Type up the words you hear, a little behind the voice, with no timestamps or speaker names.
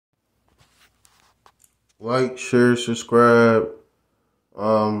Like, share, subscribe.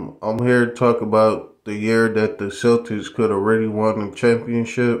 I'm here to talk about the year that the Celtics could have really won the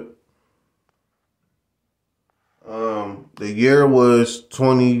championship. The year was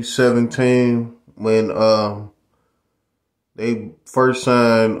 2017 when they first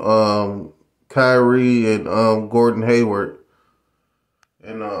signed Kyrie and Gordon Hayward,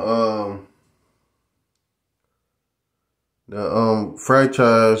 and the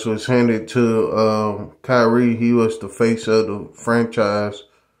franchise was handed to Kyrie. He was the face of the franchise,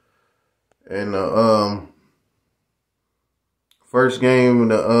 and the first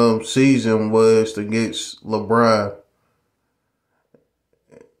game of the season was against LeBron.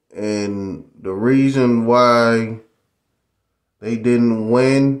 And the reason why they didn't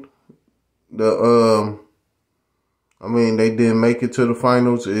win they didn't make it to the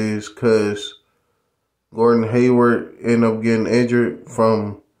finals is because Gordon Hayward ended up getting injured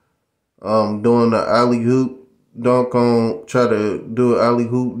from doing the alley-oop dunk on, try to do an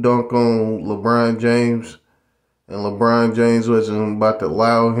alley-oop dunk on LeBron James. And LeBron James wasn't about to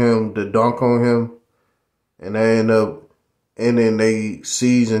allow him to dunk on him. And they ended up ending their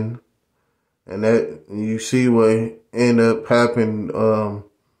season. And that, you see what ended up happening.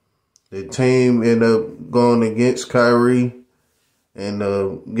 The team ended up going against Kyrie. And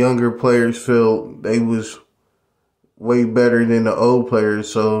the younger players felt they was way better than the old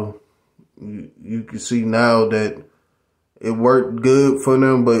players. So you can see now that it worked good for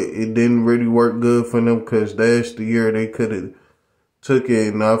them, but it didn't really work good for them because that's the year they could have took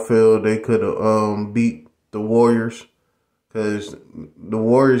it. And I feel they could have beat the Warriors because the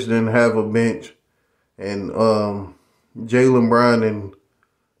Warriors didn't have a bench. And Jaylen Brown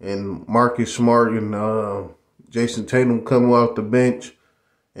and Marcus Smart and Jason Tatum coming off the bench,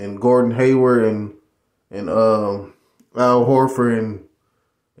 and Gordon Hayward and Al Horford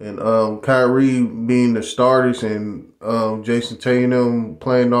and Kyrie being the starters, and Jason Tatum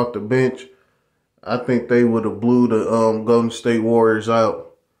playing off the bench. I think they would have blew the Golden State Warriors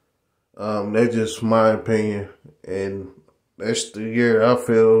out. That's just my opinion, and that's the year I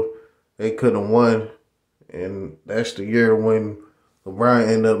feel they could have won, and that's the year when LeBron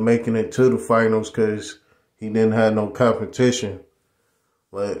ended up making it to the finals because he didn't have no competition.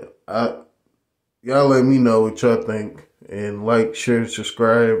 But y'all let me know what y'all think. And like, share,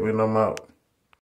 subscribe, and I'm out.